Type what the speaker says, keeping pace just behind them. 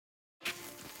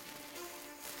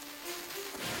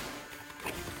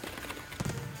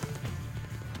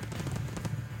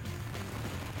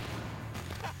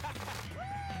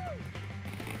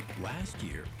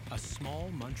Last year, a small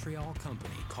Montreal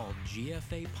company called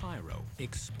GFA Pyro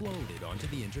exploded onto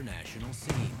the international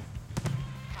scene.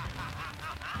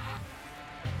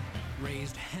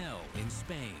 Raised hell in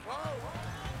Spain. Whoa!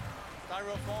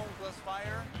 Styrofoam plus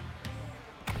fire.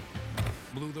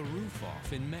 Blew the roof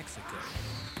off in Mexico.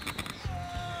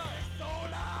 So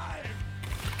alive!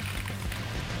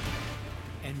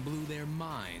 And blew their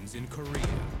minds in Korea.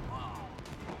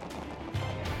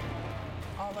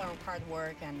 All our hard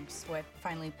work and sweat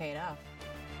finally paid off.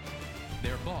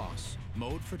 Their boss,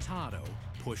 Mode Furtado,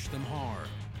 pushed them hard.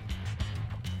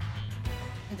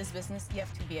 In this business, you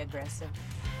have to be aggressive.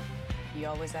 You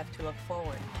always have to look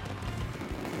forward.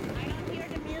 I don't hear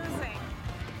the music.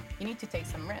 You need to take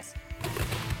some risk.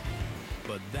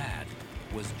 But that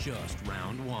was just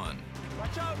round one.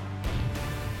 Watch out!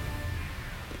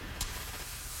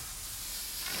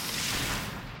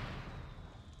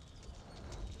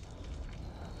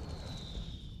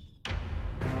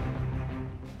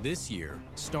 This year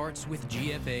starts with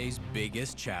GFA's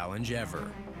biggest challenge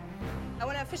ever. I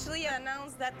want to officially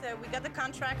announce that we got the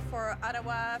contract for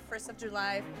Ottawa, 1st of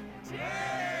July.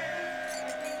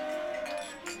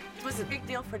 It was a big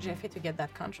deal for GFA to get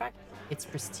that contract. It's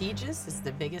prestigious, it's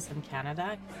the biggest in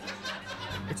Canada.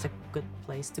 It's a good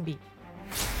place to be.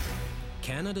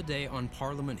 Canada Day on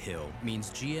Parliament Hill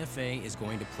means GFA is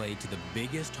going to play to the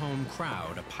biggest home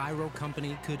crowd a pyro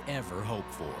company could ever hope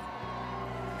for.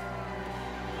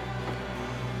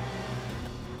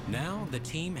 Now, the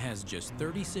team has just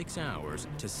 36 hours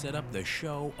to set up the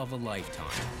show of a lifetime.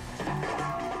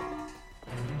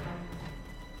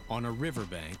 On a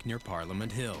riverbank near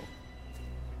Parliament Hill.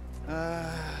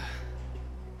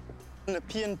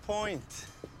 Nepean Point,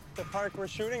 the park we're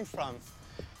shooting from.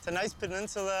 It's a nice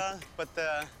peninsula, but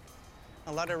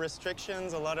a lot of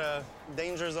restrictions, a lot of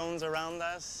danger zones around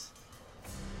us.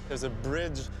 There's a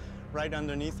bridge right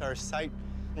underneath our site.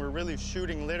 We're really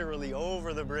shooting literally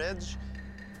over the bridge.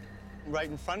 Right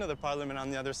in front of the Parliament on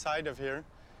the other side of here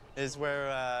is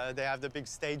where they have the big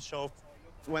stage show.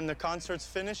 When the concerts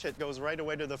finish, it goes right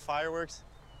away to the fireworks.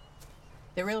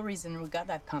 The real reason we got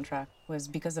that contract was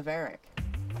because of Eric.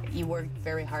 He worked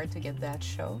very hard to get that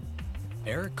show.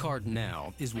 Eric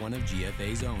Cardinal is one of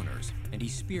GFA's owners, and he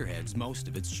spearheads most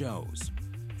of its shows,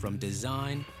 from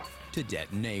design to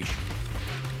detonation.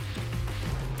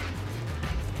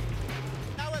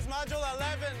 That was Module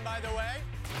 11, by the way.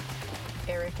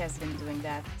 Eric has been doing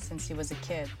that since he was a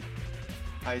kid.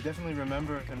 I definitely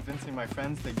remember convincing my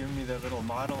friends to give me the little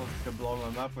models to blow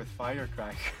them up with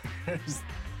firecrackers.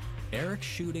 Eric's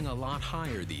shooting a lot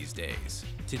higher these days.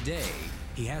 Today,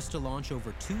 he has to launch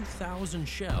over 2,000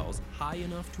 shells high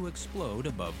enough to explode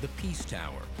above the Peace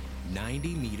Tower,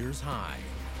 90 meters high.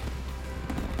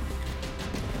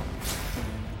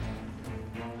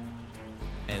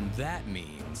 And that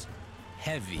means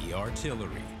heavy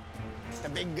artillery. The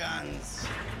big guns.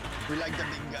 We like the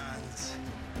big guns.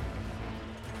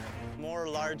 More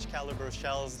large caliber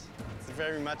shells. It's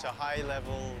very much a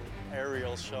high-level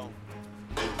aerial show.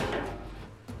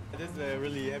 It is a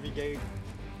really heavy gauge.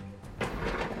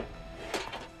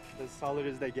 As solid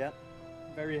as they get.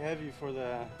 Very heavy for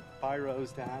the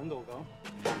pyros to handle, though.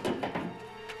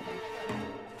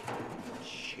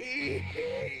 Jeez!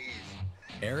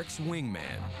 Eric's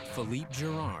wingman, Philippe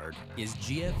Girard, is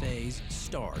GFA's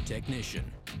star technician.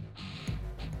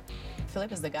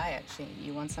 Philippe is the guy, actually.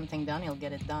 You want something done, he'll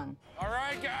get it done. All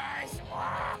right, guys!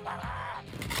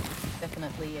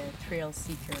 Definitely a thrill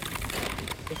seeker.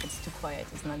 If it's too quiet,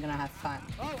 he's not gonna have fun.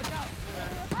 Oh, look out!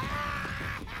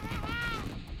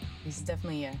 He's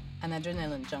definitely an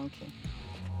adrenaline junkie.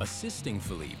 Assisting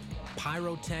Philippe,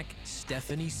 pyrotech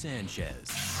Stephanie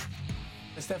Sanchez.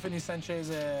 Stephanie Sanchez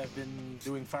has been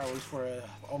doing fireworks for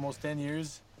almost 10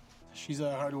 years. She's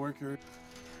a hard worker.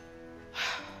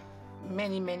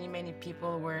 Many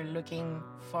people were looking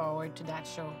forward to that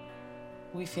show.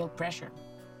 We feel pressure.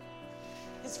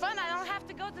 It's fun. I don't have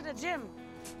to go to the gym.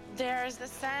 There's the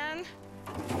sand.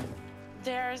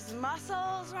 There's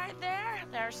muscles right there.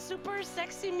 There's super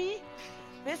sexy me.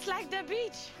 It's like the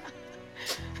beach.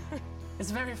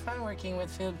 It's very fun working with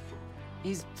Phil.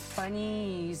 He's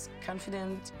funny, he's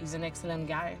confident, he's an excellent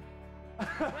guy.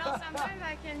 Well, sometimes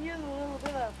I can use a little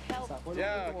bit of help.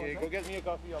 Yeah, okay, go get me a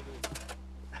coffee, I'll do it.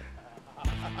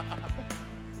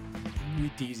 We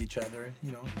tease each other,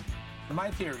 you know. My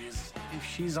theory is, if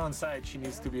she's on site, she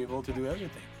needs to be able to do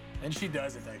everything. And she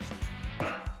does it, actually.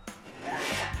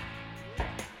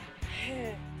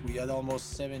 We had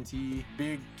almost 70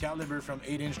 big caliber from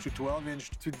 8-inch to 12-inch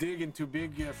to dig into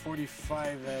big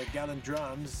 45-gallon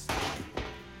drums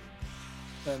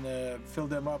and fill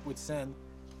them up with sand.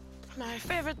 My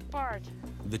favorite part.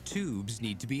 The tubes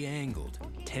need to be angled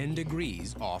 10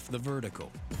 degrees off the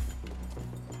vertical.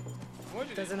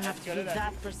 It doesn't have to be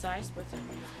that precise, but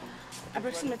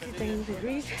approximately 10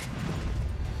 degrees.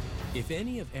 If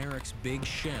any of Eric's big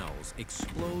shells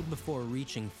explode before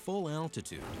reaching full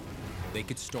altitude, they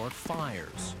could start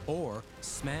fires or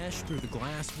smash through the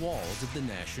glass walls of the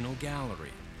National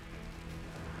Gallery,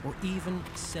 or even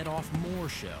set off more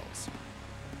shells.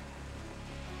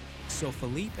 So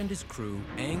Philippe and his crew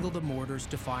angle the mortars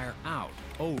to fire out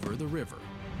over the river.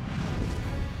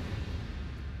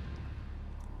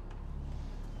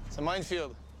 It's a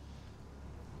minefield.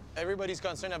 Everybody's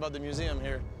concerned about the museum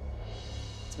here.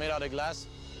 It's made out of glass.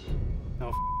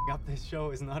 No, up this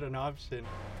show is not an option.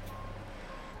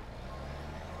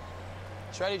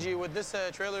 Strategy with this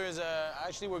trailer is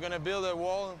actually we're gonna build a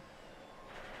wall.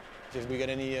 If we get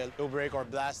any low break or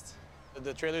blast,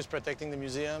 the trailer is protecting the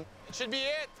museum. It should be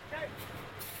it.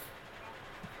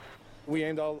 We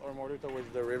aimed all our mortar towards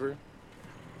the river.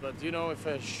 But you know, if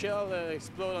a shell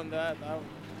explodes on that, I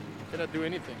cannot do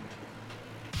anything.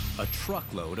 A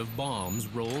truckload of bombs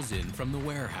rolls in from the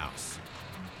warehouse.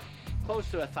 Close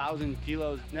to 1,000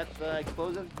 kilos net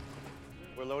explosive.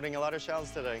 We're loading a lot of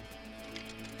shells today.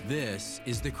 This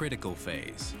is the critical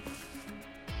phase,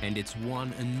 and it's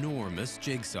one enormous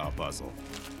jigsaw puzzle.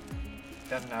 It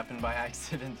doesn't happen by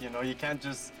accident, you know. You can't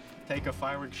just take a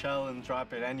firework shell and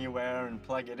drop it anywhere and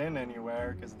plug it in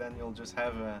anywhere, because then you'll just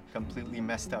have a completely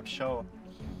messed up show.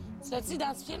 Tu l'as-tu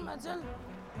identifié le module?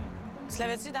 Tu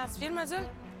l'avais-tu identifié le module?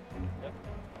 Yep.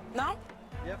 No?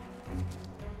 Yep.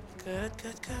 Good,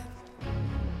 good, good.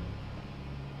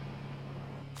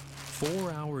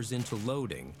 4 hours into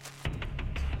loading,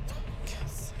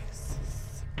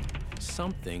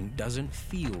 something doesn't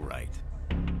feel right.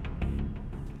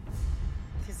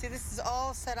 You see, this is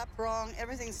all set up wrong.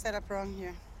 Everything's set up wrong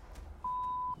here.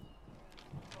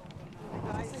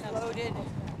 This is loaded.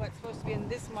 What's supposed to be in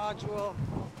this module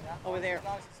over there.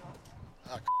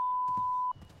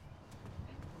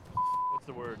 What's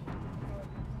the word?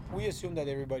 We assume that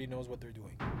everybody knows what they're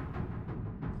doing.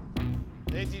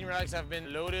 The 18 racks have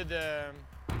been loaded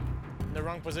in the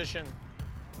wrong position.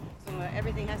 So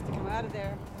everything has to come out of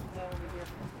there. Over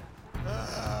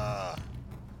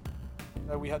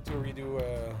here. We had to redo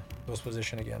those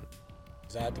positions again.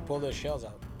 So I had to pull the shells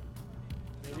out.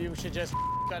 Maybe we should just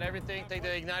cut everything, take the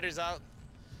igniters out,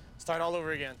 start all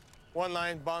over again. One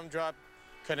line, bomb drop,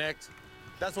 connect.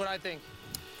 That's what I think.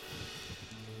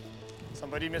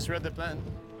 Somebody misread the plan.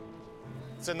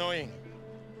 It's annoying.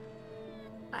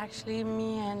 Actually,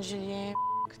 me and Julien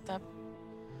f***ed up.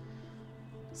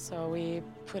 So we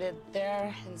put it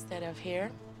there instead of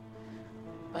here.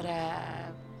 But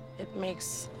it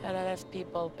makes a lot of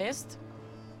people pissed.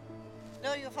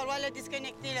 Là, il va falloir le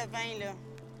disconnecter, le vin, là.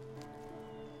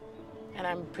 And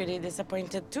I'm pretty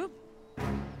disappointed too.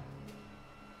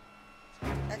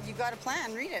 You got a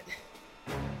plan, read it.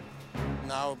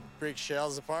 Now break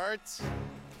shells apart.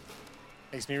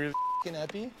 Makes me really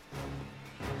happy.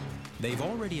 They've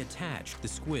already attached the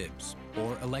squibs,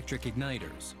 or electric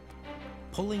igniters.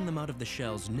 Pulling them out of the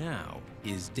shells now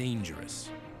is dangerous.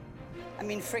 I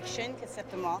mean, friction can set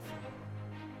them off.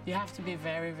 You have to be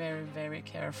very, very, very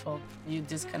careful. You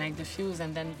disconnect the fuse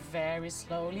and then very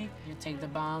slowly you take the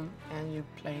bomb and you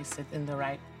place it in the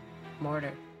right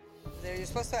mortar. You're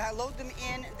supposed to load them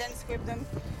in, then squib them,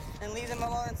 and leave them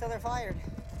alone until they're fired.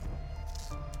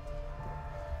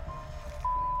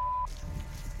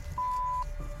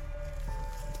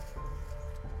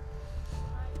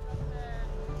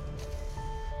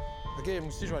 OK, moi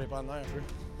aussi, je vais aller prendre l'air un peu.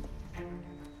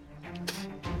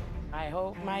 I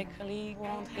hope my colleague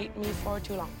won't hate me for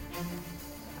too long.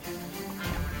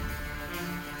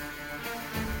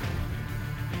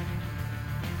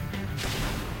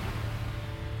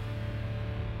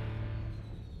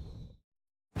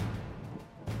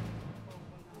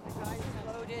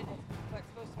 Loaded. What's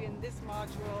supposed to be in this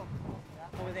module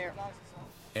over there.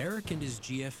 Eric and his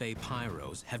GFA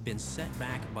Pyros have been set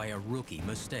back by a rookie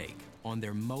mistake on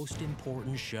their most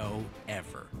important show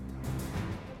ever.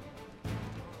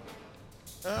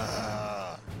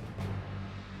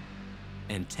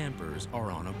 And tempers are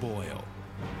on a boil.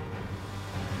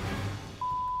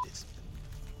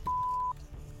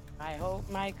 I hope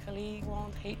my colleague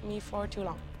won't hate me for too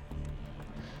long.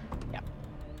 Yeah.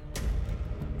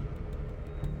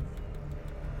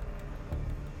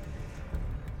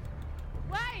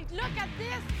 Wait, look at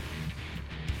this!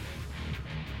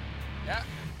 Yeah.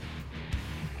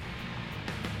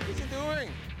 What's he doing?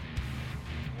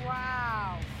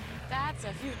 Wow, that's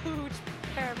a huge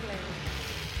airplane.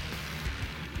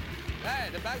 Hey,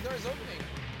 the back door is opening.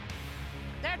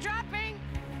 They're dropping!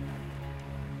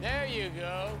 There you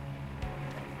go.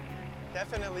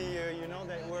 Definitely, you know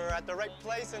that we're at the right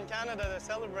place in Canada to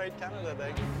celebrate Canada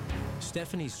Day.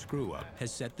 Stephanie's screw-up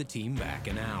has set the team back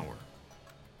an hour.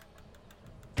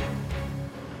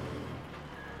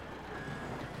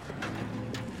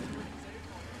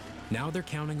 Now they're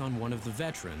counting on one of the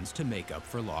veterans to make up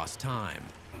for lost time.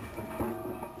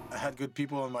 I had good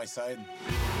people on my side.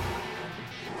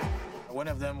 One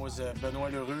of them was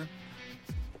Benoit Leroux.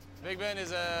 Big Ben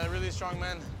is a really strong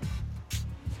man.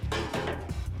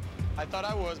 I thought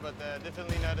I was, but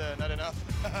definitely not enough.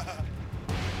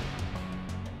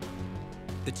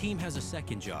 The team has a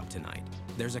second job tonight.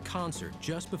 There's a concert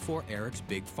just before Eric's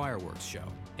big fireworks show,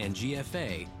 and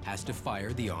GFA has to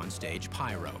fire the onstage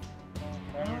pyro.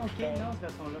 I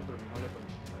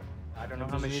don't know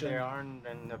how many there are in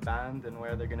the band and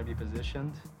where they're going to be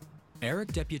positioned. Eric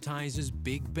deputizes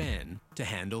Big Ben to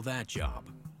handle that job.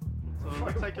 So it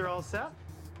looks like you're all set.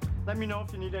 Let me know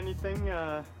if you need anything.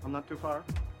 I'm not too far.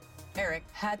 Eric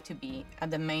had to be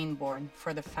at the main board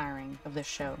for the firing of the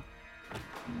show.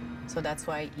 So that's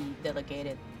why he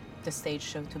delegated the stage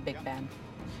show to Big Ben.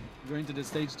 Going to the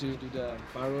stage to do the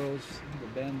Pyros, the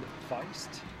band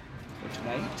Feist for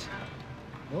tonight.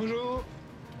 Bonjour,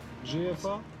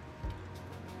 GFA.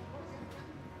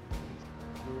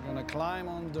 We're gonna climb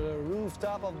on the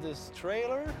rooftop of this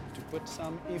trailer to put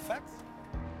some effects.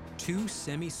 Two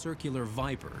semicircular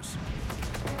Vipers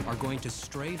are going to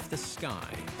strafe the sky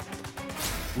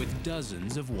with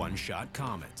dozens of one-shot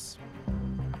comets.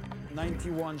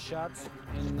 91 shots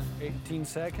in 18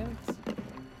 seconds.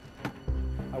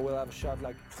 I will have a shot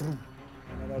like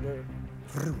another,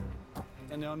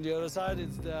 and on the other side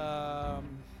it's the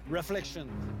reflection.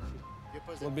 It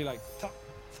will be like fuck,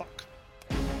 fuck.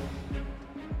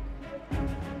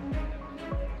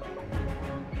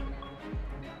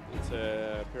 It's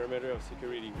a perimeter of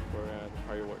security for the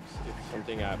fireworks if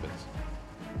something happens.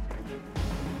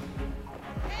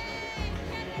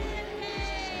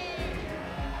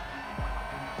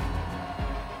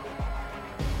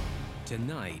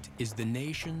 Tonight is the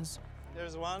nation's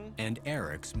There's 1, and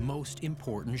Eric's most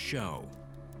important show.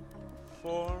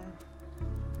 4,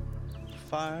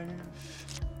 5,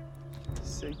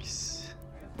 6.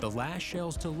 The last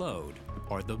shells to load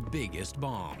are the biggest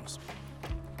bombs.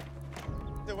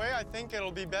 The way I think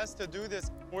it'll be best to do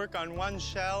this, work on one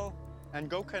shell and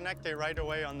go connect it right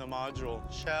away on the module.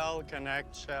 Shell,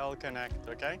 connect,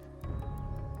 okay?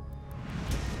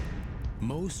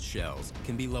 Most shells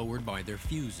can be lowered by their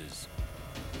fuses.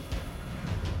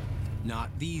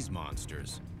 Not these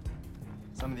monsters.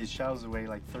 Some of these shells weigh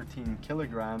like 13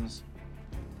 kilograms.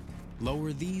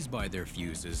 Lower these by their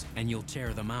fuses and you'll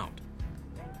tear them out.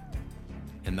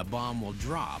 And the bomb will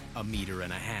drop 1.5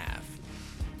 meters.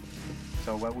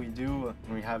 So what we do,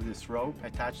 we have this rope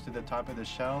attached to the top of the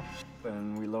shell,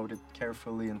 and we load it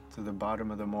carefully into the bottom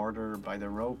of the mortar by the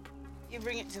rope. You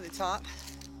bring it to the top,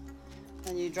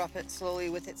 and you drop it slowly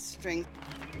with its string.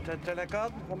 T'as la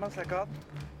corde? Commence la corde.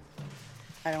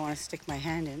 I don't want to stick my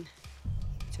hand in.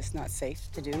 Just not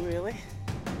safe to do, really.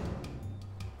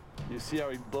 You see how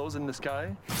it blows in the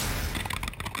sky?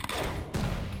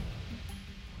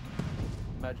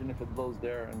 Imagine if it blows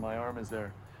there and my arm is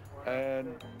there.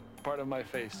 And part of my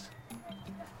face.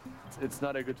 It's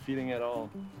not a good feeling at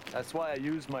all. That's why I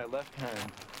use my left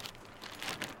hand,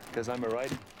 because I'm a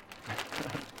righty.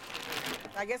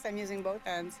 I guess I'm using both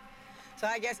hands. So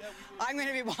I guess I'm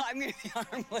gonna be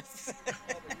armless.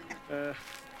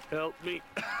 Help me.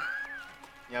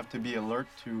 You have to be alert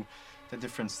to the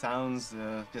different sounds,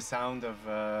 the sound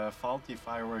of faulty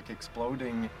firework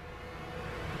exploding.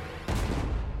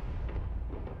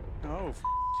 Oh,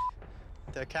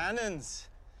 the cannons.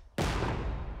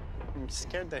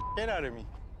 Scared the shit out of me.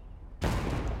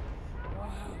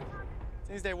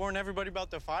 Since they warn everybody about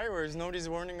the fireworks, nobody's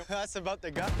warning us about the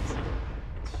guns.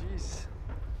 Jeez.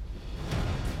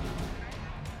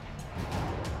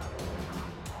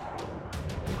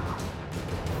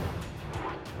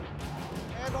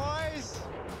 Hey, boys!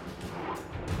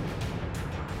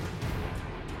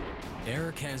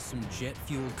 Eric has some jet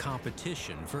fuel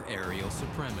competition for aerial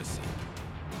supremacy.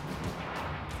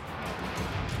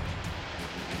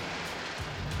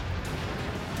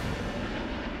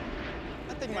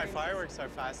 I think my fireworks are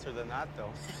faster than that,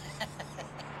 though.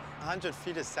 100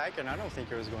 feet a second, I don't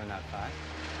think it was going that fast.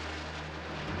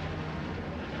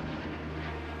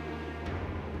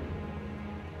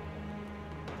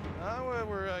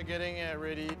 We're getting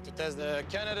ready to test the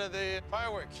Canada Day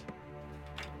firework.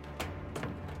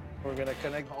 We're gonna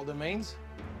connect all the mains.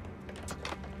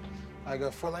 I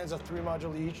got 4 lines of 3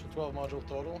 modules each, 12 modules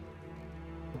total.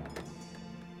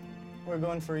 We're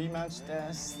going for E-match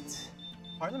test.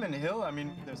 Parliament Hill, I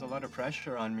mean, there's a lot of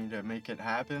pressure on me to make it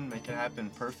happen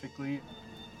perfectly.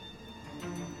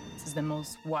 This is the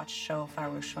most watched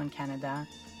fireworks show in Canada,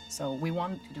 so we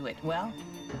want to do it well.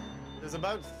 There's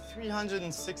about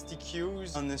 360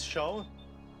 cues on this show.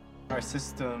 Our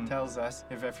system tells us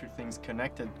if everything's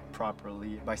connected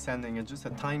properly by sending just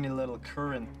a tiny little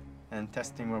current and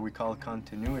testing what we call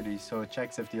continuity. So it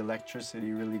checks if the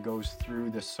electricity really goes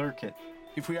through the circuit.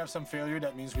 If we have some failure,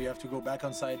 that means we have to go back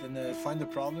on site and find the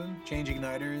problem, change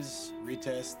igniters,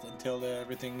 retest until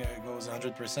everything goes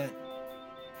 100%.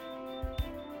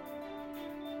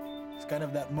 It's kind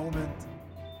of that moment.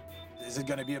 Is it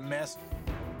gonna be a mess?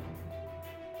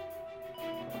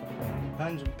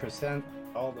 100%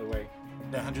 all the way.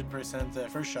 The 100%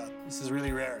 first shot. This is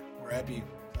really rare. We're happy.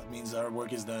 That means our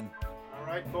work is done. All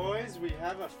right, boys, we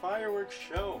have a fireworks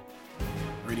show.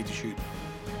 Ready to shoot.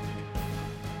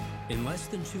 In less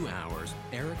than 2 hours,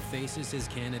 Eric faces his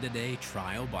Canada Day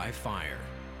trial by fire.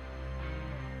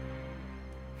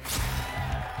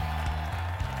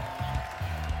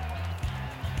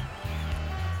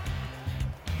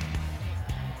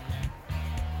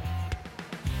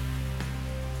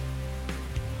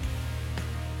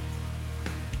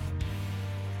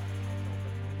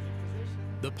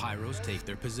 The Pyros take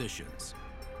their positions.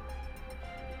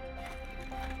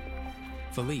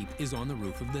 Philippe is on the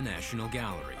roof of the National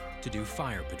Gallery to do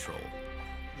fire patrol.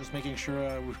 Just making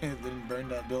sure we didn't burn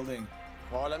that building.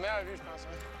 Bon, la meilleure vue, je pense.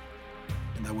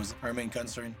 And that was our main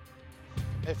concern.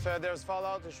 If there's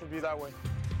fallout, it should be that way.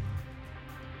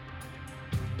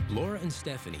 Laura and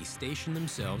Stephanie station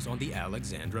themselves on the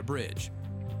Alexandra Bridge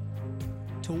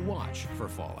to watch for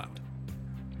fallout.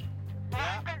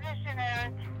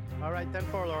 All right,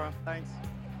 10-4, Laura. Thanks.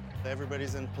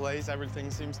 Everybody's in place.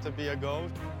 Everything seems to be a go.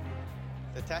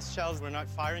 The test shells we're not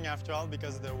firing after all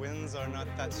because the winds are not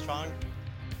that strong.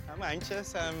 I'm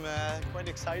anxious. I'm quite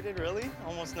excited, really.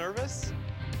 Almost nervous.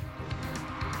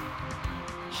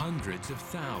 Hundreds of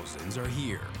thousands are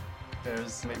here.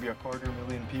 There's maybe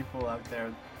 250,000 people out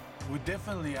there. We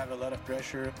definitely have a lot of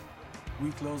pressure.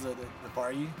 We close the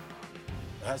party.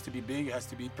 It has to be big, it has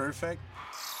to be perfect.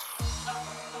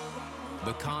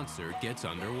 The concert gets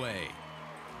underway.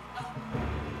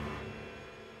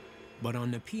 But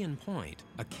on Nepean Point,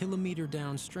 a kilometer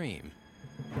downstream,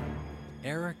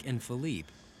 Eric and Philippe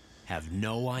have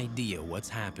no idea what's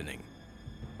happening.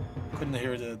 Couldn't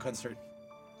hear the concert.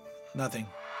 Nothing.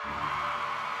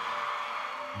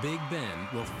 Big Ben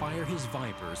will fire his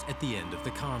Vipers at the end of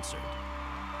the concert.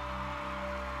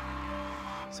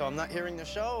 So I'm not hearing the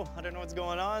show. I don't know what's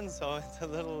going on, so it's a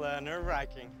little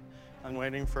nerve-wracking. I'm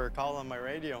waiting for a call on my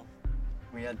radio.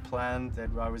 We had planned that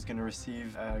I was going to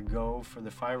receive a go for the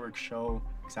fireworks show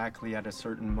exactly at a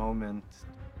certain moment.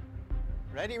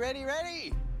 Ready, ready,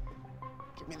 ready!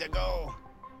 Give me the go.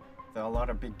 A lot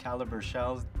of big caliber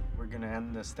shells. We're going to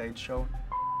end the stage show.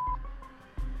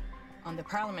 On the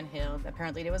Parliament Hill,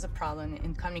 apparently there was a problem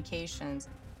in communications.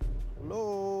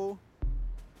 Hello?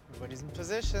 Everybody's in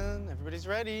position. Everybody's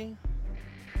ready.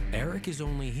 Eric is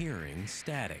only hearing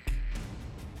static.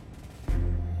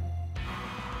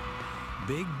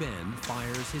 Big Ben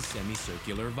fires his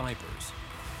semicircular Vipers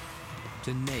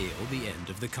to nail the end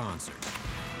of the concert.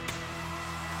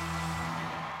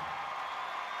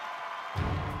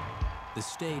 The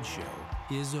stage show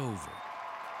is over.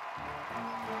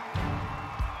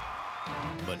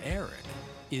 But Eric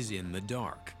is in the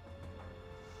dark.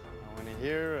 I want to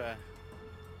hear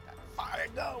fire,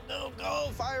 go, go,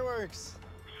 go, fireworks.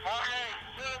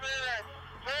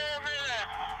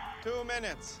 2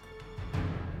 minutes.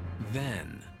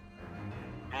 Then,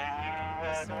 do we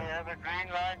have a green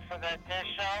light for that test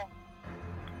shell?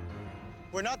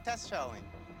 We're not test shelling.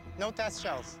 No test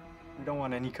shells. We don't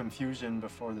want any confusion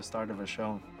before the start of a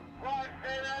show. 1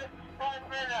 minute, 1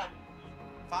 minute.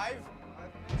 5?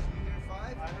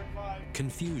 5?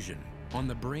 confusion on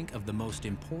the brink of the most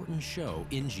important show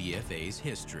in GFA's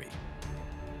history.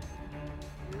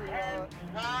 10,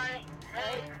 9,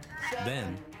 8, 7,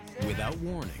 Then, without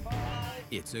warning,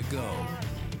 it's a go.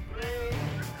 3,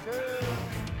 2,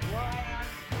 1.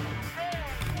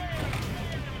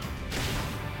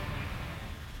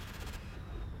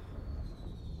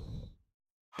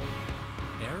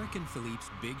 Eric and Philippe's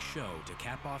big show to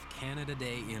cap off Canada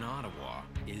Day in Ottawa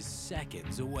is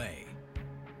seconds away.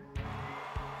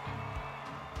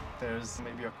 There's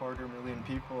maybe 250,000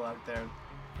 people out there.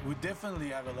 We definitely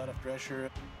have a lot of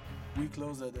pressure. We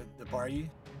close the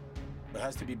party. It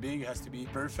has to be big, it has to be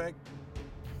perfect.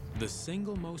 The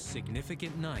single most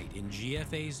significant night in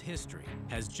GFA's history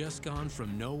has just gone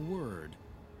from no word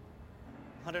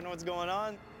I don't know what's going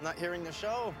on. I'm not hearing the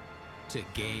show. to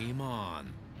game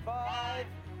on. 5,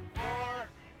 4,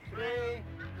 3,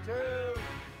 2,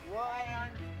 1.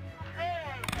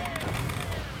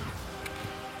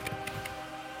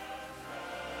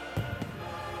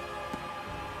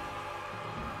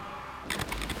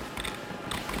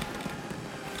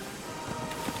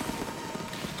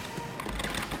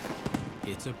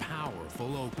 It's a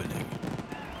powerful opening.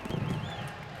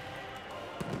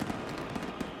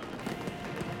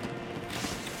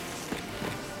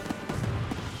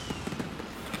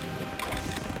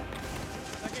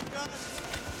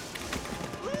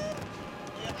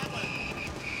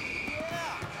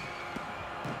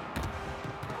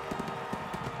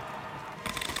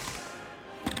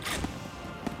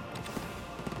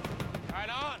 Right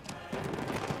on.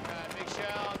 Big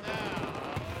shell now.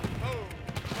 Boom,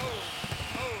 boom,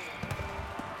 boom.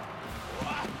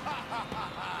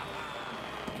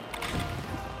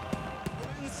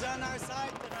 Wind's on our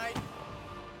side tonight.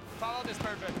 Follow this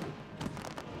perfect.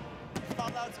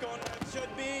 Fallout's going where it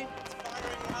should be. It's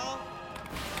firing well.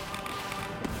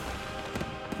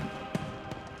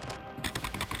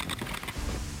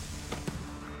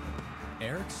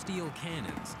 Eric's steel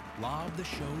cannons lob the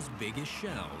show's biggest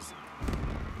shells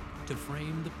to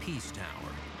frame the Peace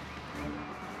Tower.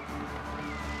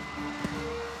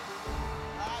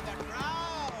 Ah, the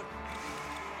crowd!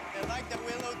 They like the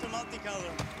willow to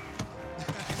multicolor.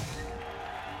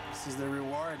 This is the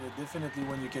reward, definitely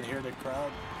when you can hear the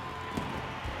crowd.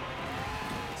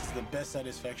 This is the best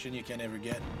satisfaction you can ever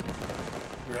get.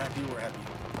 You're happy, we're happy.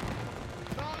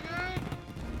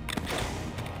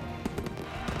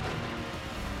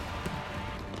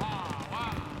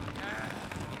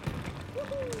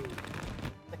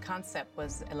 The concept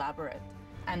was elaborate,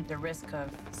 and the risk of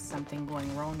something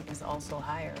going wrong is also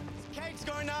higher. Cake's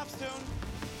going off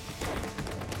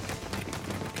soon.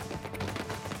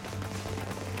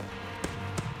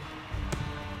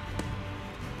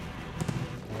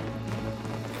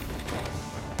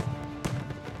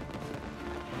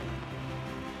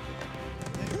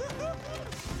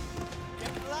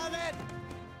 Love it!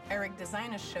 Eric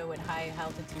designed a show with high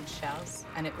altitude shells,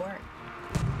 and it worked.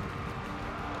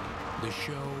 The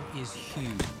show is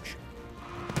huge.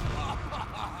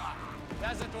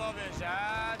 That's a 12-inch.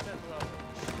 That's a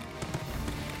 12-inch.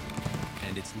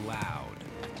 And it's loud.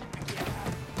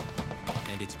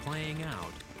 And it's playing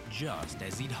out just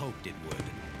as he'd hoped it would.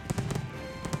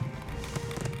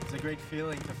 It's a great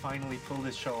feeling to finally pull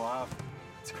this show off.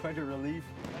 It's quite a relief.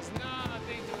 That's not a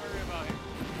thing to worry about here.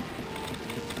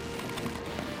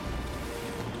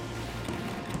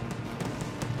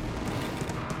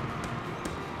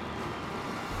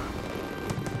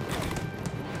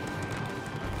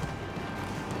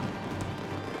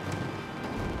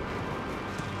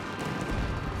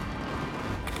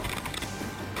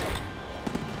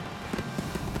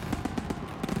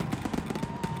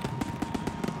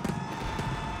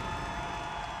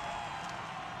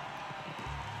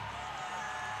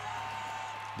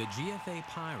 The GFA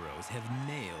Pyros have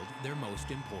nailed their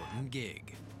most important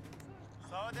gig.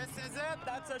 So this is it.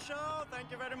 That's a show.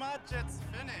 Thank you very much. It's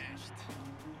finished.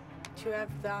 To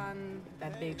have done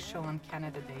that big show on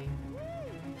Canada Day,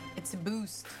 It's a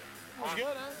boost. It was good,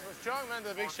 huh? It was strong, man.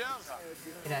 The big shells.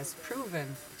 it has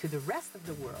proven to the rest of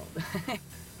the world,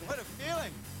 What a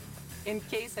feeling. in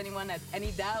case anyone had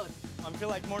any doubt, I feel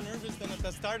like more nervous than at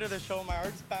the start of the show. My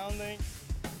heart's pounding.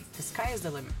 the sky is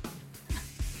the limit.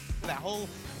 That whole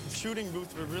shooting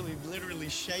booth were really literally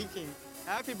shaking.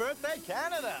 Happy birthday,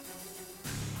 Canada!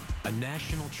 A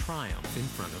national triumph in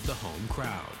front of the home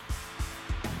crowd.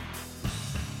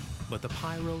 But the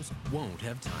Pyros won't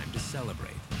have time to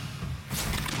celebrate.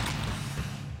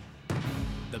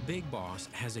 The big boss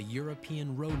has a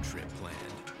European road trip planned.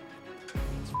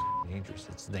 It's dangerous.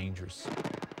 It's dangerous.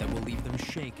 That will leave them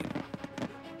shaken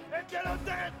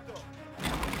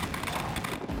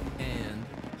and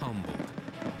humbled.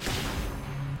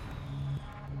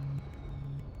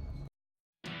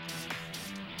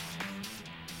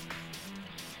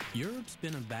 Europe's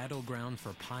been a battleground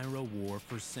for pyro war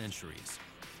for centuries.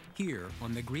 Here,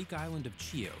 on the Greek island of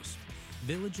Chios,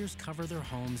 villagers cover their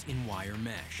homes in wire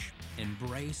mesh and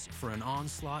brace for an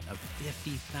onslaught of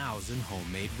 50,000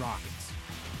 homemade rockets.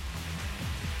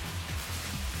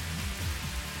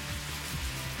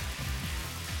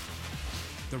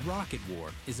 The Rocket War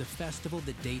is a festival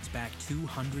that dates back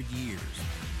 200 years,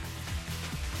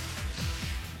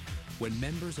 when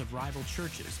members of rival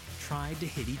churches tried to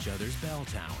hit each other's bell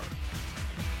tower.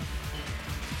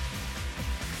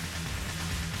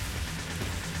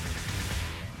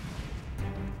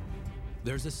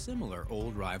 There's a similar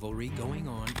old rivalry going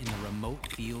on in the remote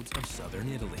fields of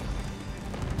southern Italy.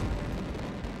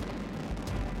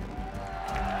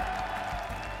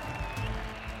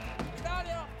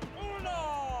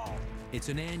 It's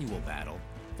an annual battle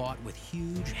fought with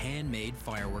huge handmade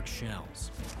fireworks shells.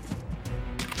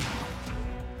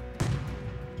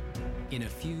 In a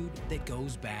feud that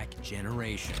goes back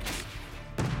generations.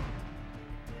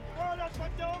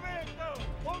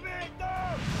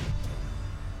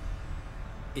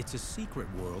 It's a secret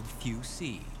world few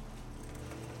see.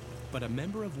 But a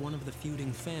member of one of the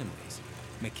feuding families,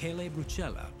 Michele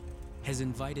Brucella, has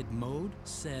invited Maude,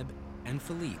 Seb, and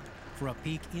Philippe for a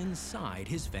peek inside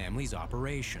his family's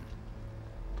operation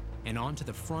and onto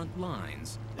the front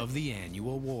lines of the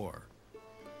annual war.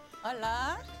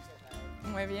 Hola.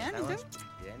 Muy bien. ¿Y tú?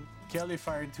 Kelly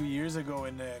fired 2 years ago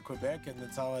in Quebec, and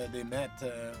that's how they met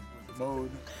with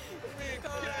Maude.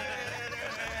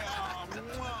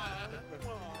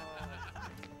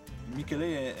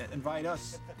 Michele invited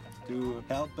us to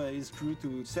help his crew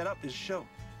to set up his show.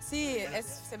 Sí,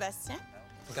 es Sébastien.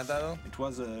 Encantado. It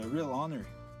was a real honor.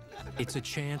 It's a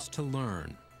chance to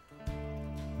learn,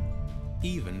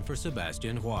 even for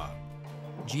Sébastien Roy,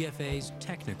 GFA's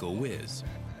technical whiz.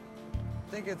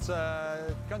 I think it's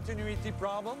a continuity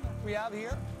problem we have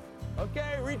here.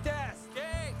 Okay, retest.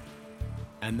 Okay.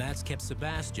 And that's kept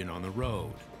Sébastien on the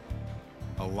road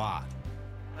a lot.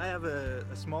 I have a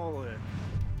small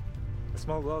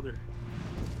welder.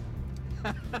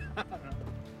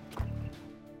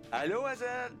 Allô,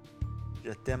 Hazel?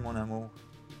 Je t'aime, mon amour.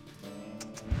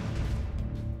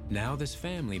 Now this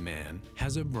family man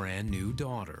has a brand new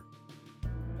daughter.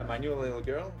 My new little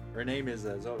girl, her name is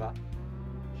Zora.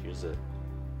 She's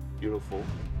beautiful.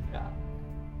 Yeah.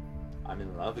 I'm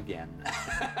in love again.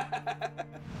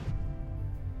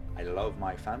 I love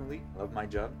my family, love my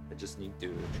job. I just need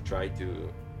to try to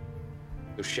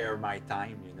share my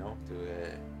time, you know,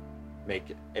 to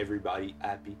make everybody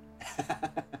happy.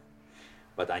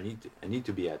 But I need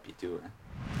to be happy too.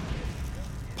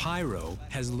 Pyro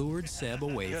has lured Seb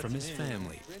away from his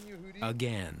family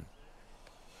again.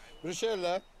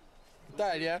 Bruschella,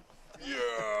 Italia.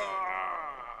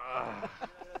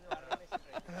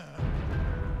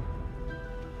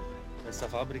 Questa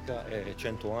fabbrica è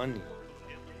 100 anni.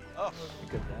 Oh,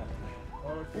 look at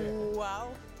that.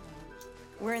 Wow.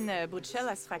 We're in the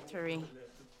Brucella's factory.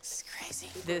 This is crazy.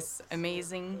 This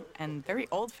amazing and very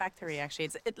old factory, actually.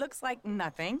 It looks like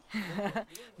nothing,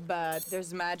 but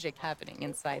there's magic happening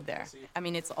inside there. I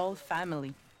mean, it's all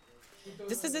family.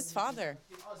 This is his father.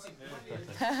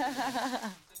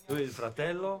 Lui è il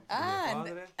fratello, mio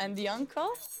padre. And the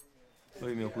uncle?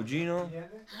 Lui è mio cugino.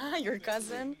 Your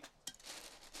cousin?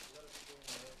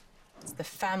 It's the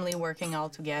family working all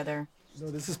together.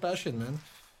 No, this is passion, man.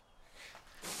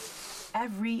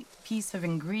 Every piece of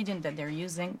ingredient that they're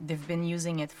using, they've been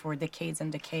using it for decades and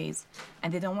decades.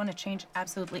 And they don't want to change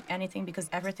absolutely anything because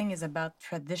everything is about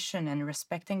tradition and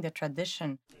respecting the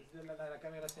tradition.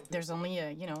 There's only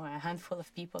a handful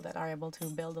of people that are able to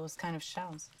build those kind of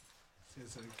shells.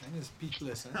 It's kind of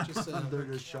speechless, huh? Just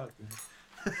They're shocked.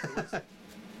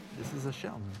 This is a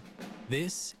shell, man.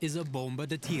 This is a bomba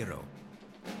de tiro.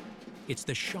 It's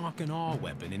the shock and awe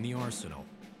weapon in the arsenal.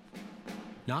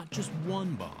 Not just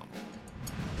one bomb.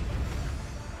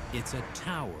 It's a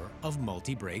tower of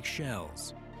multi-break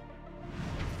shells.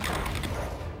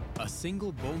 A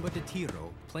single bomba de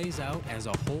tiro plays out as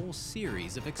a whole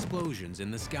series of explosions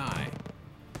in the sky.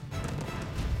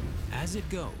 As it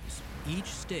goes, each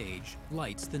stage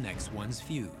lights the next one's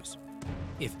fuse.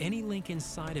 If any link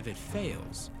inside of it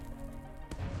fails,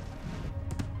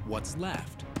 what's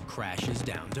left crashes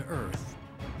down to Earth.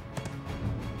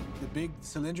 The big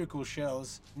cylindrical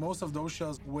shells, most of those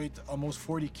shells weigh almost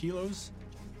 40 kilos.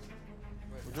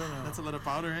 That's a lot of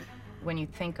powder, eh? When you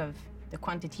think of the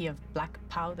quantity of black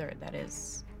powder that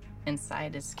is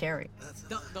inside, is scary.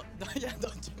 Don't do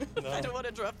I don't want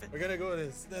to drop it. We're gonna go with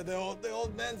this. The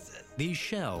old man said. These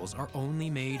shells are only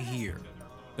made here.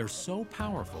 They're so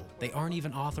powerful, they aren't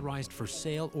even authorized for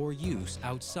sale or use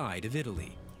outside of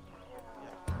Italy.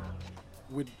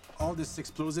 With all this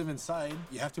explosive inside,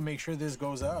 you have to make sure this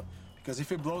goes up. Because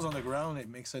if it blows on the ground, it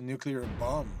makes a nuclear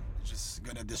bomb. It's just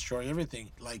gonna destroy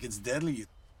everything. Like, it's deadly.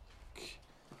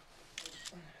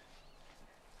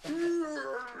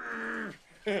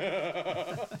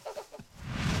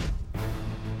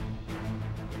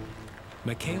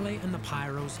 Michele and the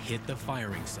Pyros hit the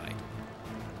firing site,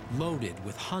 loaded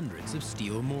with hundreds of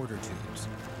steel mortar tubes.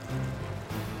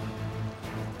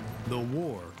 The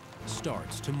war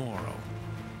starts tomorrow.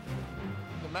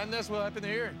 The madness will happen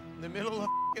here, in the middle of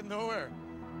nowhere.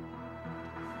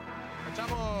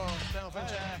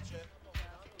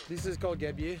 This is called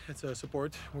gabier. It's a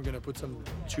support. We're gonna put some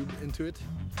tube into it.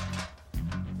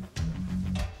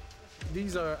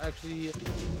 These are actually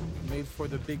made for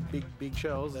the big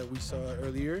shells that we saw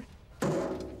earlier.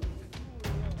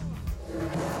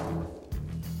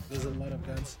 There's a lot of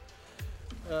guns.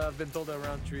 I've been told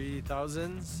around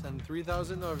 3,000, and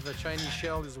 3,000 of the Chinese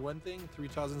shell is one thing,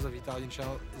 3,000 of Italian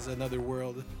shell is another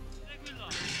world.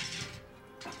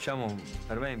 Diciamo,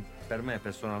 per me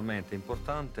personalmente è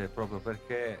importante proprio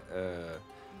perché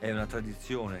è una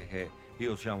tradizione che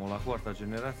io siamo la quarta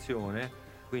generazione,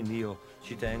 quindi io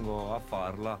ci tengo a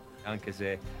farla, anche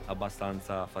se è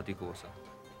abbastanza faticosa.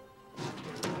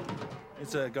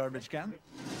 It's a garbage can.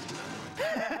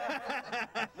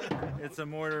 It's a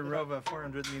mortar of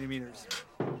 400 millimeters.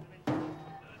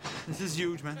 This is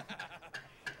huge, man.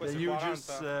 The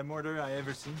hugest mortar I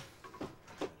ever seen.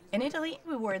 In Italy,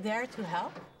 we were there to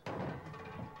help,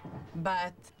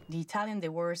 but the Italian, they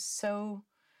were so,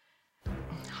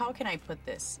 how can I put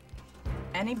this?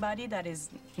 Anybody that is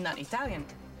not Italian,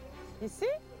 You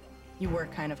see? you were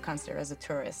kind of considered as a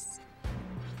tourist.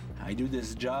 I do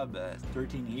this job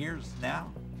 13 years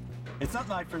now. It's not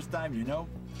my first time, you know.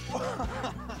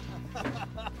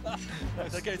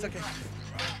 It's okay, it's okay.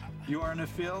 You are in a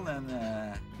field and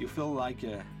you feel like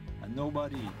a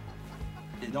nobody.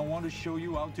 They don't want to show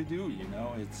you how to do, you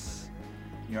know.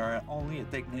 You're only a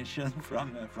technician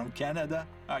from Canada.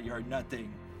 You're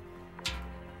nothing.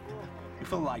 You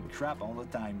feel like crap all the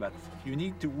time, but you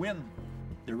need to win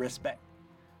the respect.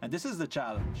 And this is the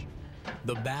challenge.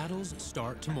 The battles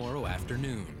start tomorrow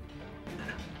afternoon.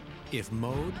 If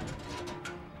Maude,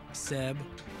 Seb,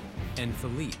 and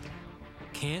Philippe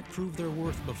can't prove their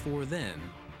worth before then,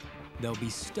 they'll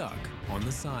be stuck on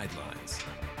the sidelines.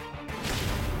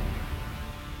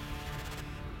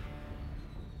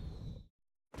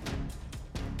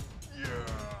 Yeah,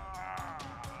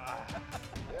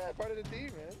 part of the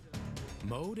team, man.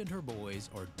 Maude and her boys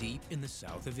are deep in the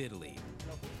south of Italy,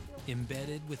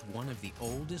 embedded with one of the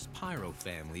oldest Pyro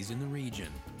families in the region.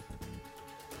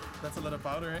 That's a lot of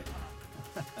powder,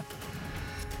 right?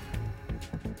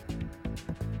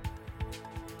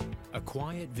 A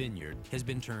quiet vineyard has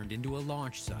been turned into a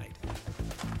launch site.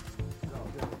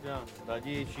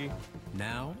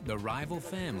 Now, the rival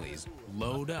families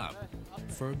load up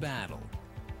for battle.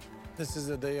 This is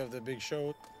the day of the big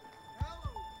show.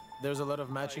 There's a lot of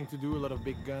matching to do, a lot of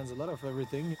big guns, a lot of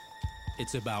everything.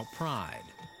 It's about pride,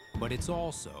 but it's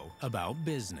also about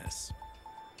business.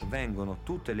 Vengono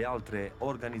tutte le altre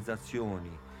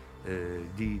organizzazioni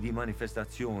di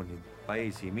manifestazioni,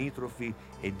 paesi limitrofi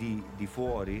e di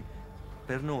fuori,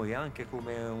 per noi anche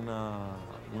come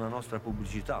una nostra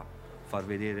pubblicità, far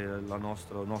vedere il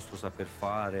nostro saper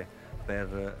fare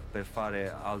per fare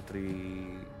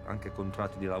altri anche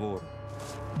contratti di lavoro.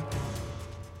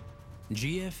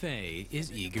 GFA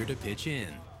is eager to pitch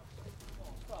in.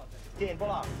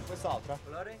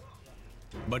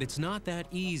 But it's not that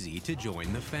easy to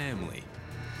join the family.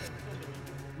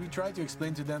 We try to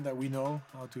explain to them that we know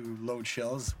how to load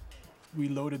shells. We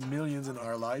loaded millions in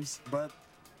our lives, but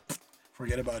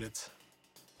forget about it.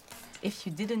 If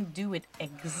you didn't do it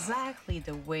exactly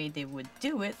the way they would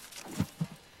do it,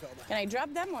 Can I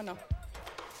drop them or no?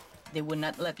 they would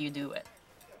not let you do it.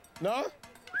 No?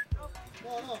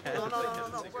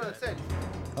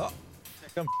 Oh,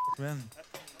 come man.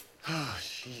 Oh,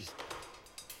 jeez.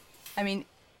 I mean,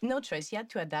 no choice. You had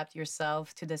to adapt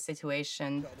yourself to the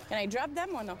situation. Can I drop them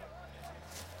or no?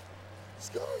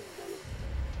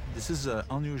 This is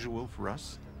unusual for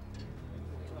us.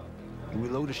 We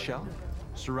load a shell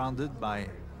surrounded by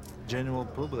general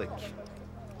public.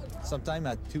 Sometime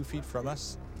at 2 feet from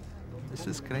us. This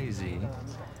is crazy.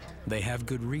 They have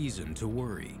good reason to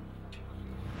worry.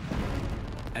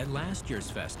 At last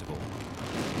year's festival,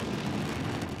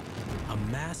 a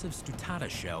massive stutata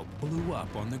shell blew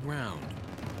up on the ground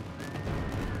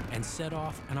and set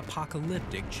off an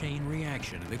apocalyptic chain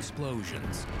reaction of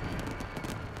explosions.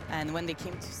 And when they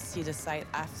came to see the site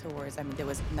afterwards, I mean, there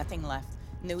was nothing left.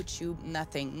 No tube,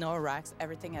 nothing, no racks.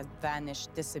 Everything has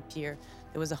vanished, disappeared.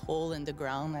 There was a hole in the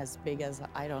ground as big as,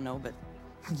 I don't know, but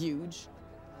huge.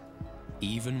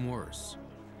 Even worse,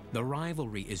 the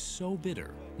rivalry is so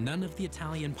bitter, none of the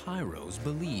Italian Pyros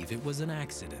believe it was an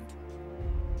accident.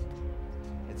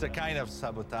 It's a kind of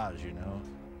sabotage, you know.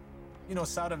 You know,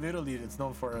 south of Italy, it's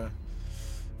known for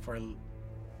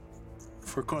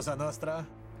Cosa Nostra.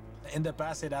 In the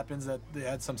past, it happens that they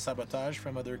had some sabotage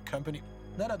from other company,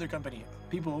 not other company,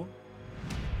 people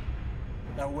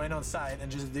that went on site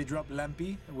and just they dropped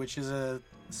lampi, which is a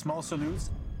small salute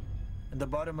in the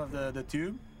bottom of the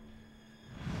tube.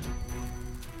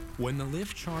 When the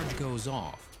lift charge goes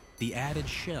off, the added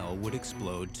shell would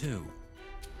explode too.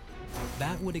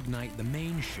 That would ignite the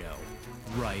main shell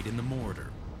right in the mortar.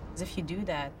 If you do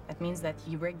that, that means that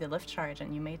you break the lift charge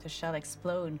and you made the shell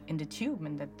explode in the tube,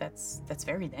 and that's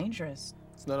very dangerous.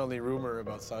 It's not only rumor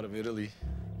about south of Italy.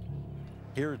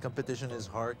 Here, competition is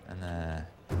hard and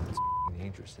it's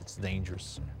dangerous. It's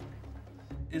dangerous.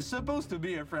 It's supposed to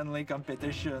be a friendly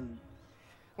competition.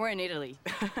 We're in Italy.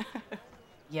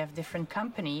 You have different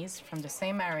companies from the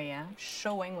same area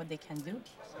showing what they can do.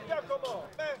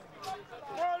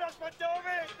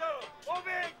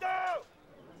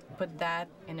 Put that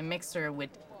in a mixer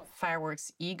with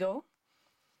fireworks ego.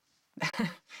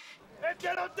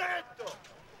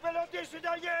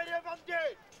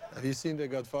 Have you seen The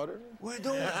Godfather? We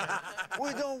don't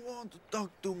want to talk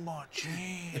too much.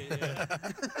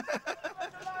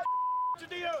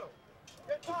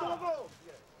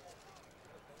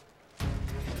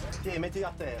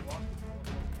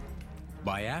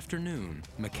 By afternoon,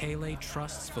 Michele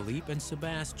trusts Philippe and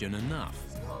Sebastian enough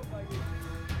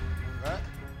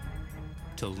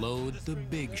to load the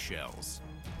big shells.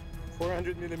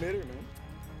 400 millimeter, man.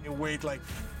 It weighed like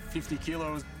 50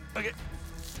 kilos. Okay.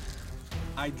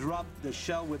 I dropped the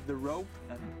shell with the rope,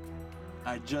 and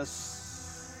I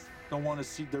just don't want to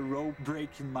see the rope break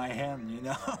in my hand, you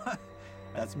know?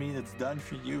 That means it's done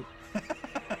for you.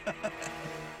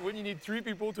 When you need 3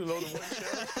 people to load one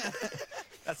shell.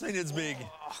 That means it's big.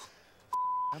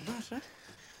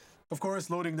 Of course,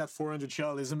 loading that 400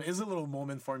 shell is a little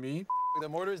moment for me. The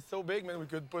mortar is so big, man, we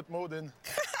could put mode in.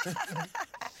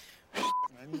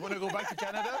 Man, you want to go back to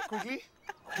Canada quickly?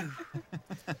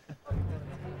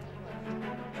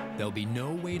 There'll be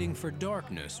no waiting for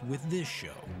darkness with this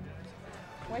show.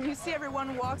 When you see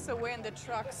everyone walks away and the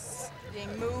trucks being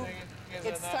moved,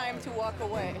 it's time to walk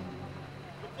away.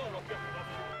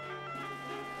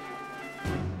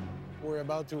 We're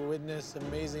about to witness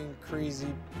amazing,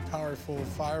 crazy, powerful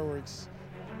fireworks.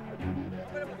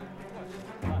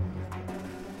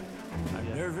 I'm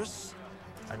nervous.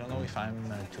 I don't know if I'm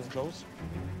too close.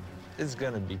 It's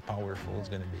gonna be powerful. It's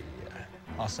gonna be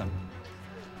awesome.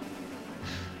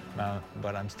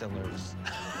 But I'm still nervous.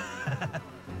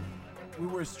 We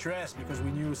were stressed because we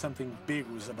knew something big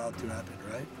was about to happen,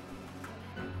 right?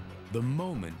 The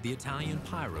moment the Italian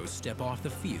Pyros step off the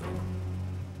field,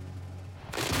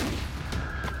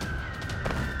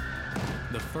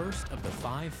 the first of the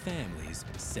 5 families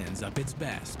sends up its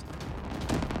best.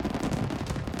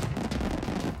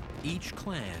 Each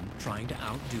clan trying to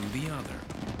outdo the other.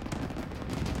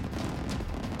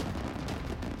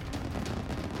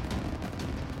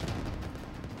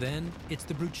 Then it's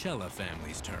the Brucella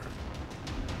family's turn.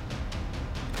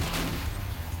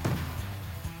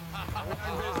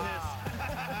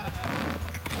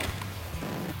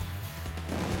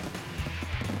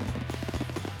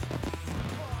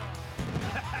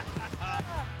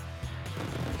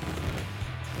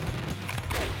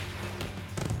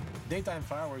 Daytime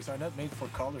fireworks are not made for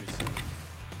colors.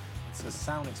 It's a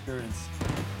sound experience.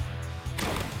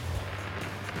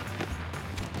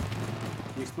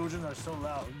 The explosions are so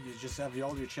loud, you just have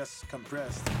all your chests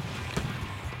compressed.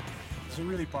 It's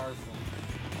really powerful.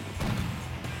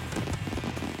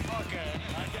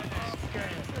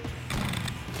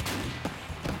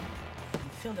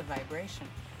 You feel the vibration.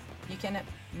 You cannot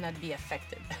not be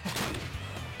affected.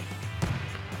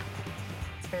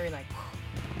 It's very like...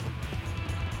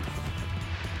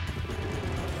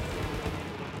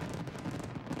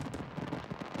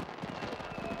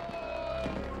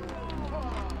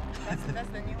 That's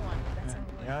the new one. That's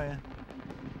Yeah.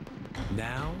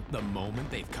 Now, the moment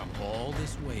they've come all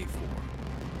this way for.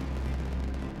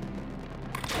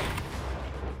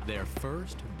 Their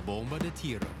first bomba de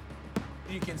tiro.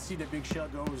 You can see the big shell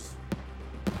goes.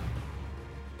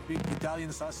 Big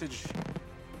Italian sausage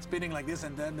spinning like this,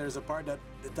 and then there's a part that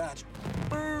detached.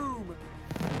 Boom!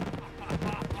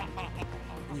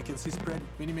 And you can see spread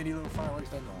many little fireworks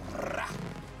then go.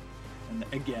 And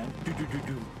again,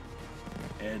 do-do-do-do.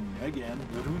 And again,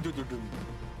 do-do-do-do.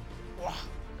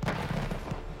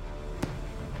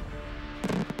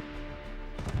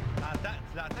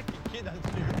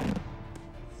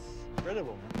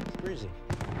 Incredible, man. It's crazy.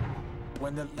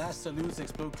 When the last salutes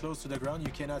explode close to the ground,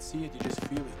 you cannot see it, you just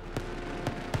feel it.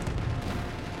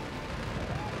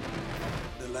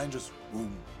 The line just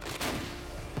boom.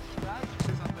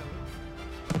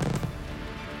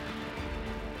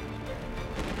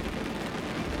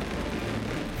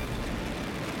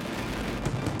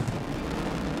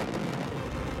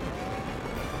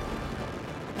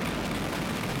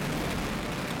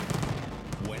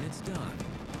 When it's done,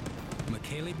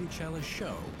 Michele Brucella's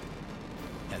show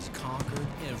has conquered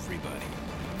everybody.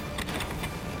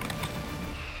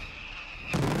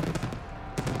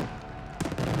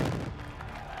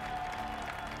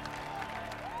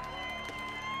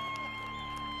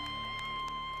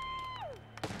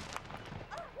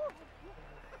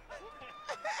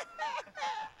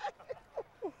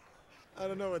 I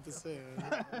don't know what to say.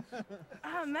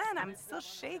 Oh man, I'm still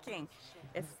shaking.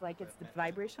 It's like it's the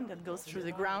vibration that goes through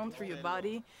the ground, through your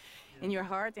body, in your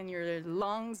heart, in your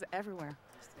lungs, everywhere.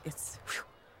 It's...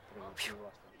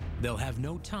 They'll have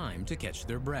no time to catch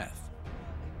their breath.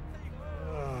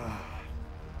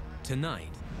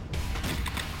 Tonight,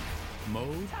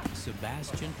 Maude,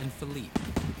 Sebastian, and Philippe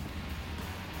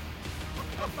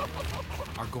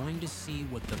are going to see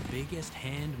what the biggest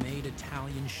handmade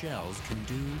Italian shells can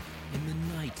do in the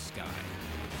night sky.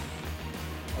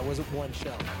 I wasn't one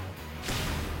shell.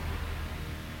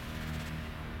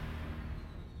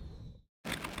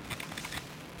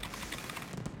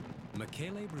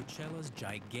 Michele Brucella's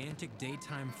gigantic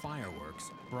daytime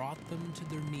fireworks brought them to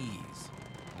their knees.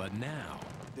 But now,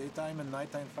 Daytime and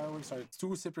nighttime fireworks are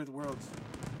two separate worlds.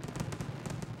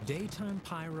 daytime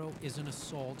pyro is an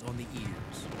assault on the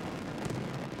ears.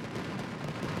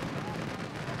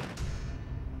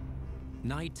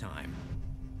 Nighttime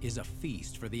is a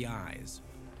feast for the eyes.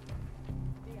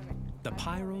 The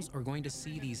pyros are going to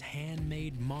see these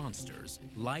handmade monsters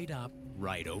light up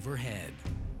right overhead.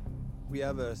 We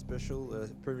have a special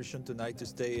permission tonight to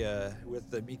stay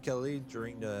with Michele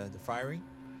during the firing.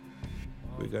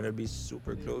 We're gonna be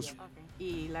super close.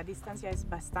 Y la distancia es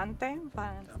bastante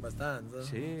Abbastanza.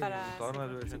 Sì, intorno a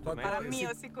 200 metri. para mi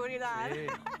seguridad. Sì.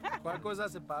 Qualcosa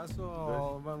se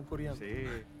passo, van corriendo.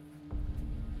 Sì.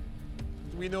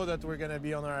 We know that we're gonna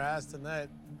be on our ass tonight.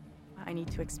 I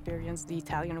need to experience the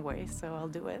Italian way, so I'll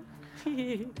do it.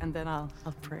 And then I'll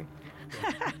pray.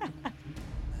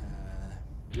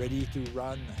 Ready to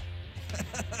run.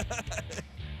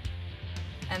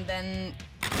 And then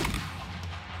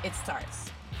it starts.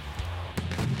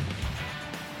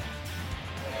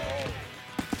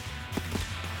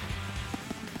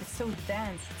 It's so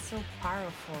dense, it's so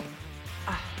powerful.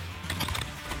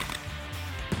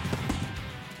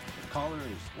 The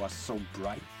colors was so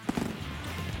bright.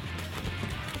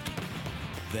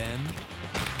 Then,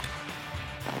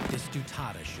 the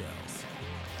Stutata shells,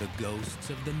 the ghosts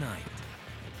of the night.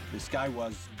 The sky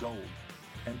was gold,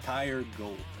 entire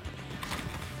gold.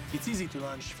 It's easy to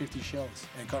launch 50 shells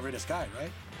and cover the sky,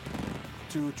 right?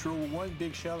 To throw one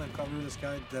big shell and cover the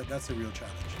sky, that's a real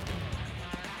challenge.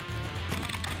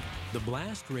 The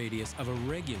blast radius of a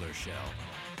regular shell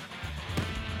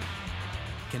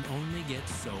can only get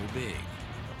so big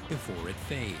before it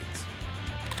fades.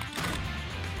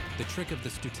 The trick of the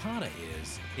Stutata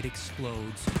is it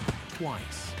explodes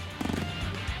twice.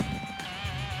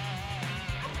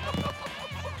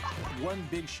 One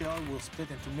big shell will split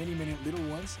into many, many little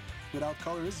ones without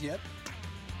colors yet.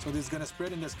 So this is gonna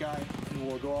spread in the sky and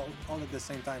will go all at the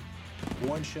same time.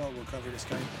 One shell will cover the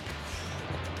sky.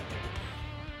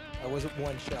 I wasn't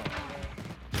one shell.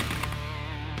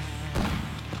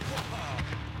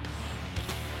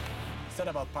 It's not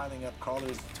about piling up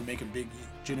colors to make a big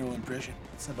general impression.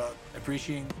 It's about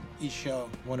appreciating each shell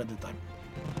one at a time.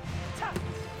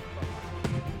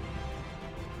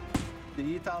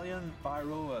 The Italian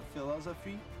pyro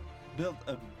philosophy: build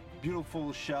a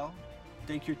beautiful shell,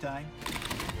 take your time,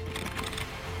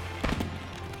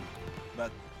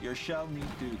 but your shell needs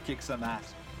to kick some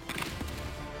ass.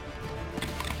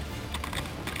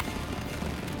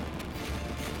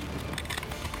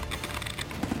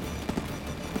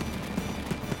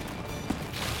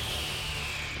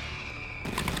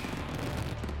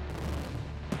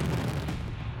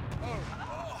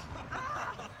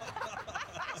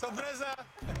 Sorpresa!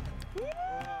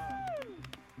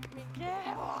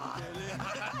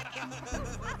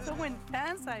 So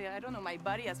intense, I don't know, my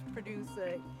body has produced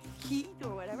heat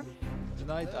or whatever.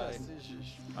 Tonight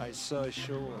I saw a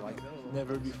show like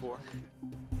never before.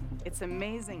 It's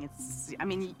amazing. I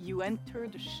mean, you enter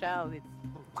the shell, it's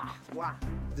wow.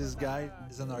 This guy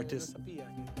is an artist.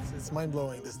 It's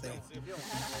mind-blowing, this thing.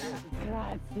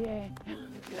 Grazie.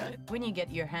 When you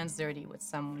get your hands dirty with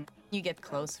someone, you get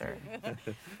closer.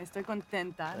 Estoy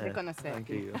contenta de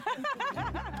conocerte.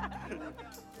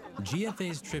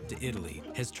 GFA's trip to Italy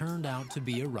has turned out to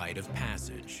be a rite of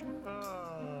passage.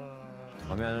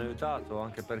 Ma mi hanno aiutato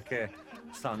anche perché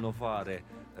sanno fare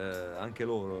anche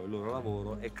loro il loro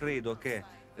lavoro e credo che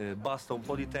basta un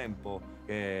po' di tempo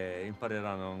che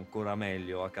impareranno ancora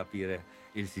meglio a capire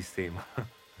il sistema.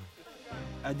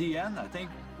 At the end, I think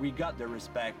we got the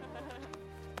respect.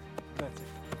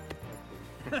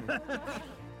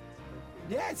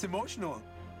 Yeah, it's emotional.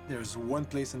 There's one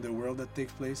place in the world that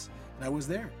takes place, and I was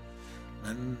there.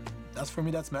 And that's, for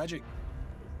me, that's magic.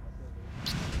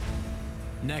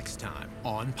 Next time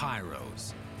on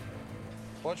Pyros.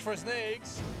 Watch for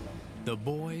snakes. The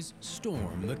boys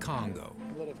storm the Congo.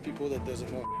 A lot of people that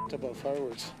doesn't know about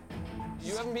fireworks.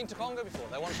 You haven't been to Congo before.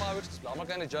 They want fireworks display. I'm not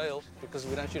going to jail because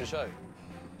we don't shoot a show.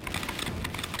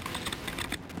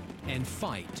 And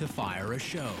fight to fire a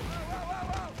show,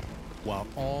 while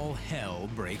all hell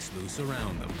breaks loose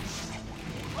around them.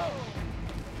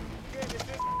 Get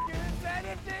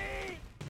insanity!